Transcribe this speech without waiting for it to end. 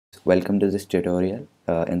Welcome to this tutorial.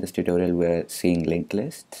 In this tutorial, we're seeing linked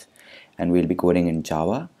lists and we'll be coding in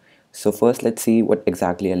Java. So first, let's see what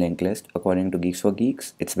exactly a linked list. According to Geeks for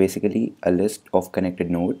Geeks, it's basically a list of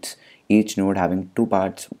connected nodes, each node having two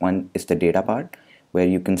parts. One is the data part, where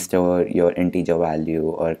you can store your integer value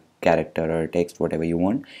or character or text, whatever you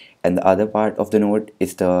want. And the other part of the node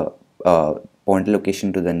is the pointer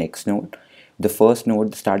location to the next node. The first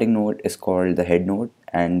node, the starting node, is called the head node,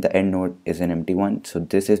 and the end node is an empty one. So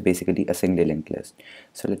this is basically a single linked list.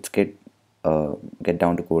 So let's get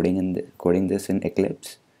down to coding this in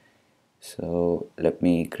Eclipse. So let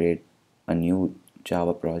me create a new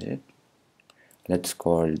Java project. Let's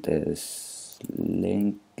call this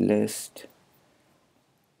linked list.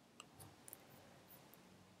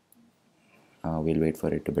 We'll wait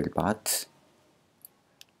for it to build paths.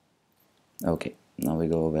 Okay, now we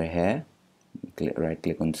go over here, right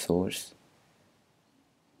click on source,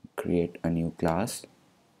 create a new class.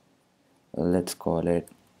 Let's call it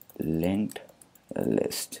linked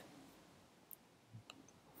list.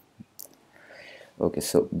 Okay,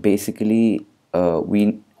 so basically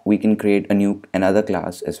we can create another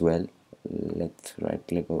class as well. Let's right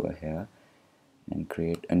click over here and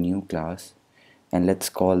create a new class, and let's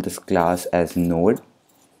call this class as node.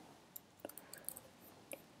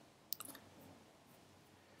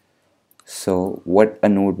 So what a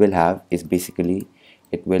node will have is basically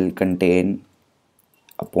it will contain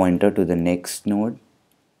a pointer to the next node.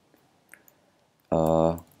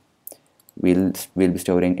 We'll be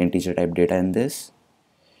storing integer type data in this,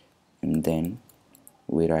 and then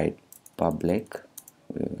we write public.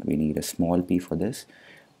 We need a small p for this.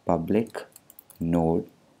 Public node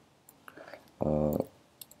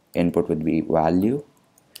input would be value,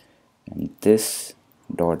 and this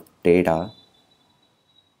dot data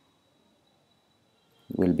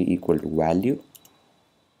will be equal to value,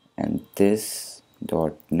 and this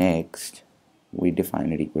dot next we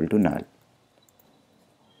define it equal to null.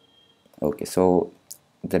 Okay, so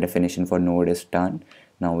the definition for node is done.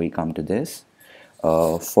 Now we come to this.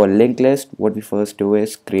 For linked list, what we first do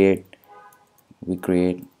is create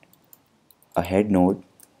a head node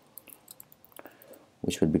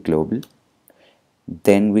which will be global.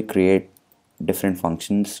 Then we create different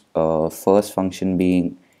functions. First function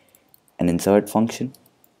being an insert function.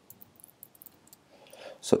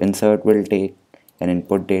 So insert will take an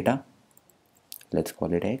input data. Let's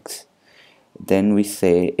call it x. Then we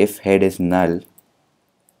say if head is null,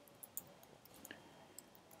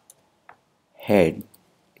 head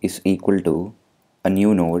is equal to a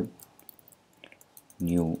new node,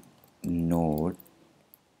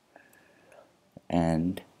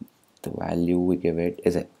 and the value we give it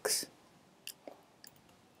is x.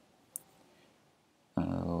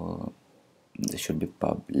 This should be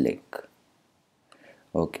public.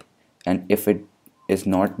 Okay, and if it is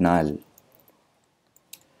not null,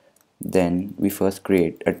 then we first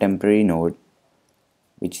create a temporary node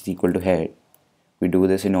which is equal to head. We do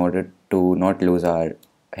this in order to not lose our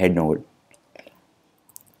head node.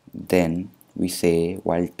 Then we say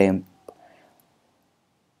while temp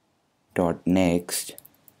dot next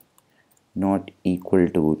not equal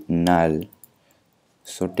to null,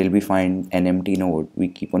 so till we find an empty node we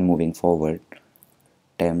keep on moving forward.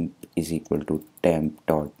 Temp is equal to temp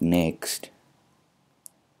dot next,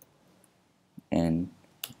 and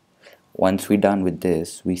once we're done with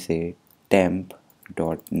this we say temp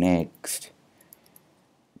dot next.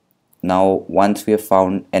 Now once we have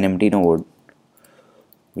found an empty node,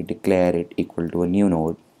 we declare it equal to a new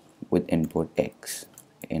node with input x.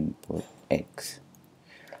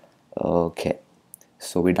 Okay,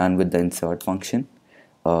 so we're done with the insert function.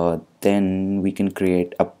 Then we can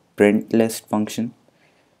create a print list function.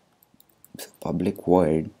 So public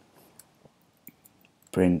void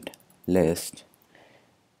print list.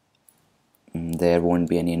 There won't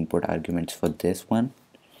be any input arguments for this one.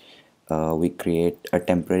 We create a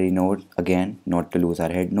temporary node again, not to lose our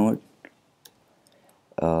head node.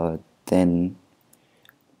 Then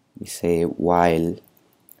we say while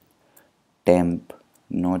temp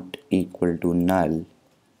not equal to null,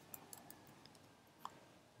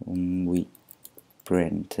 we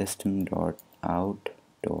print system dot out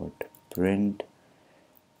dot print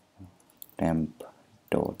temp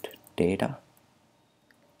dot data,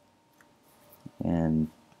 and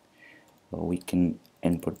we can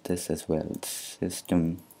input this as well,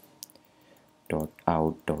 system dot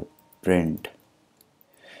out dot print.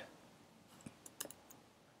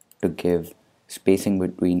 To give spacing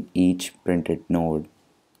between each printed node,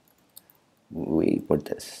 we put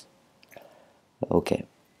this. Okay,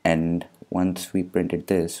 and once we printed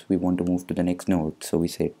this, we want to move to the next node, so we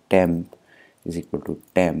say temp is equal to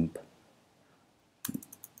temp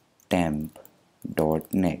temp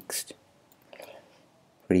dot next.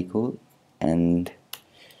 Pretty cool. And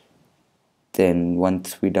then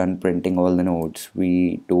once we're done printing all the nodes,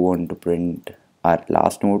 we do want to print our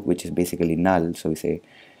last node, which is basically null. So we say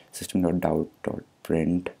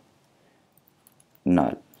system.out.print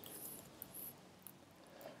null.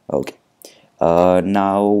 Okay.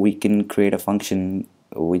 Now we can create a function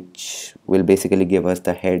which will basically give us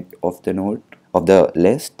the head of the node of the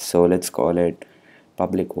list. So let's call it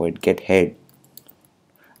public void get head.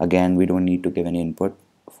 Again, we don't need to give any input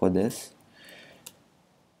for this.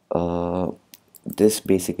 This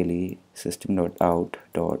basically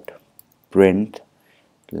system.out.print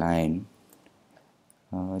line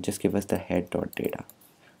just give us the head.data.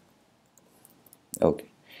 Okay,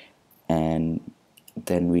 and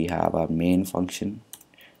then we have our main function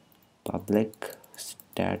public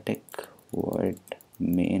static void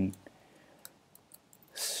main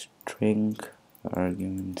string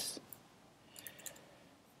arguments.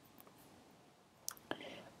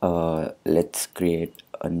 Let's create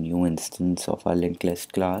a new instance of our linked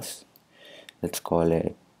list class. Let's call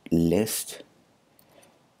it list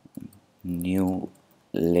new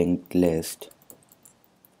linked list.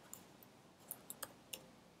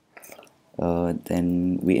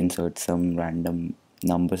 Then we insert some random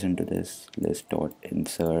numbers into this list dot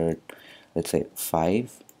insert, let's say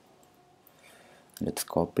 5. Let's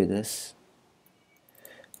copy this,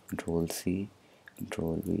 control C,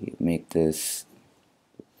 control V, make this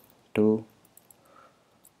 2.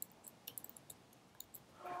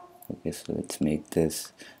 Okay, so let's make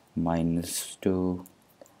this -2,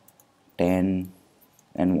 10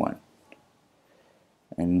 and 1,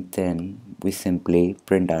 and then we simply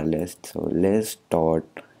print our list. So list dot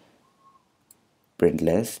print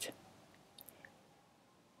list,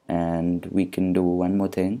 and we can do one more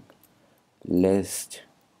thing, list.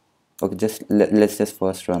 Okay, let's just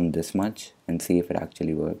first run this much and see if it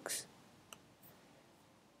actually works.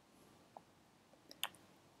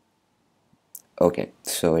 Okay,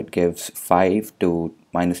 so it gives 5 to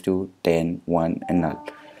 -2, 10, 1 and null.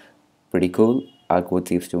 Pretty cool. Our code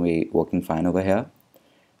seems to be working fine over here.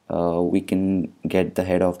 We can get the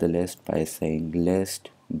head of the list by saying list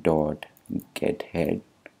dot get head.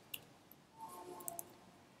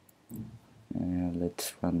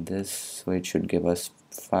 Let's run this. So it should give us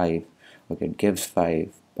 5. Okay, it gives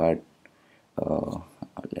 5, but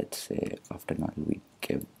let's say after null we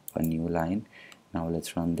give a new line. Now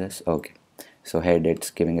let's run this. Okay, so head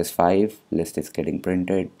it's giving us 5, list is getting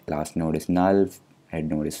printed, last node is null, head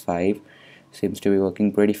node is 5. Seems to be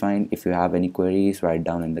working pretty fine. If you have any queries, write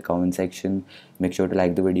down in the comment section. Make sure to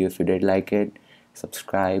like the video if you did like it.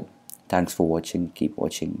 Subscribe. Thanks for watching. Keep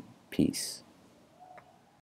watching. Peace.